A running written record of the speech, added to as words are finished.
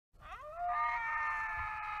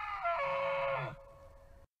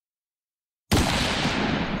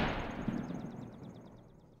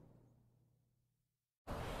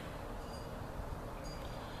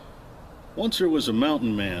Once there was a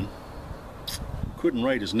mountain man who couldn't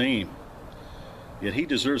write his name, yet he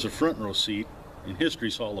deserves a front row seat in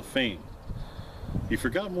history's Hall of Fame. He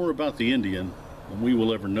forgot more about the Indian than we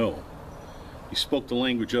will ever know. He spoke the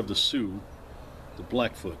language of the Sioux, the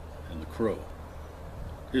Blackfoot, and the Crow.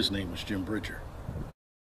 His name was Jim Bridger.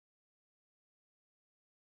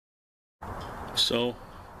 So,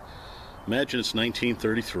 imagine it's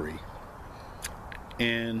 1933,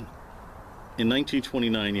 and in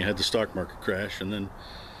 1929 you had the stock market crash, and then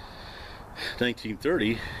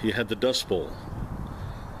 1930 you had the Dust Bowl.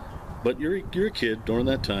 But you're a kid during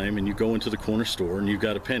that time, and you go into the corner store and you've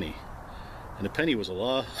got a penny. And a penny was a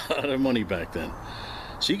lot of money back then.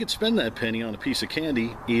 So you could spend that penny on a piece of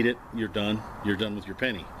candy, eat it, you're done with your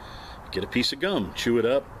penny. You get a piece of gum, chew it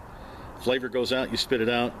up, flavor goes out, you spit it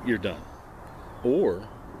out, you're done. Or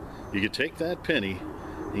you could take that penny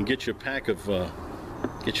and get you a pack of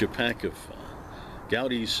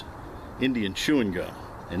Goudy's Indian chewing gum,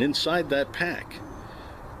 and inside that pack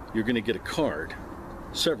you're going to get a card,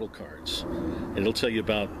 several cards, and it'll tell you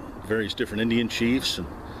about various different Indian chiefs and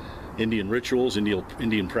Indian rituals,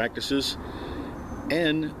 Indian practices,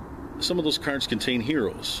 and some of those cards contain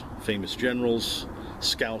heroes, famous generals,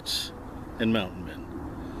 scouts, and mountain men.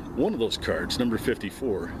 One of those cards, number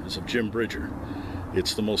 54, is of Jim Bridger.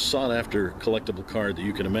 It's the most sought after collectible card that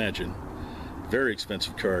you can imagine. Very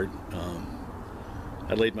expensive card.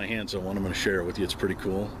 I laid my hands on one. I'm going to share it with you. It's pretty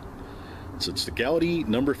cool. So it's the Goudey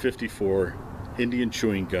number 54 Indian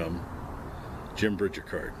chewing gum Jim Bridger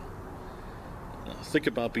card. Now, think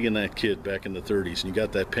about being that kid back in the 30s, and you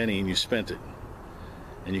got that penny and you spent it,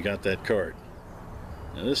 and you got that card.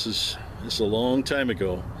 Now this is a long time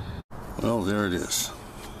ago. Well, there it is.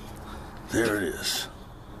 There it is.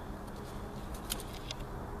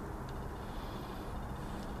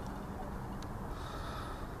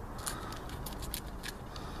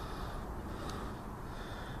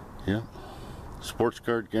 Yep. Sports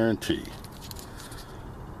card guarantee.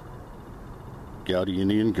 Goudey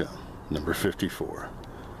Indian gum, number 54.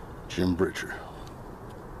 Jim Bridger.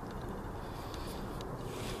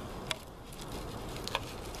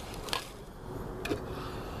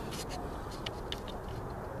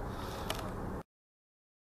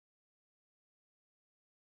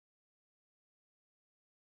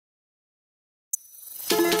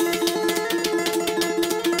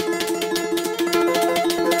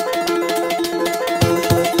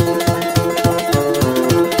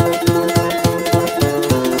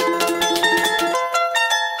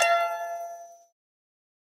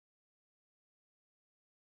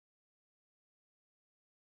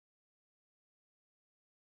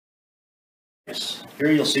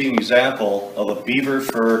 Here you'll see an example of a beaver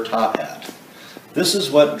fur top hat. This is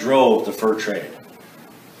what drove the fur trade.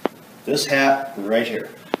 This hat right here.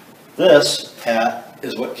 This hat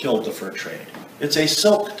is what killed the fur trade. It's a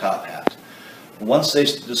silk top hat. Once they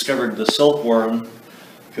discovered the silkworm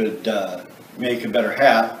could make a better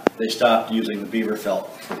hat, they stopped using the beaver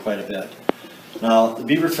felt for quite a bit. Now, the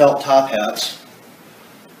beaver felt top hats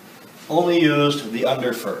only used the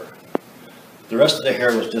under fur. The rest of the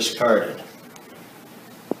hair was discarded.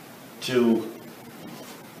 To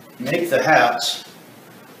make the hats,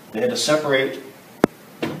 they had to separate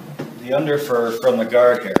the under fur from the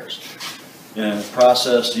guard hairs in a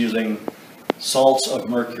process using salts of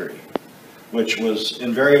mercury, which was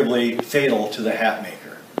invariably fatal to the hat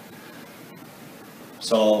maker.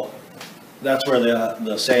 So that's where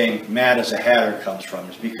the saying mad as a hatter comes from,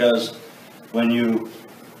 is because when you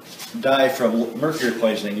die from mercury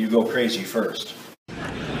poisoning, you go crazy first.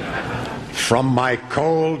 From my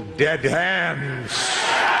cold, dead hands.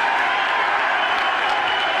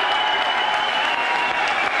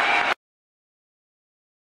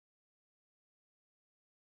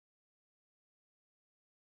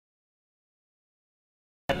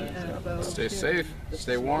 Stay safe,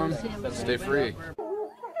 stay warm, stay free.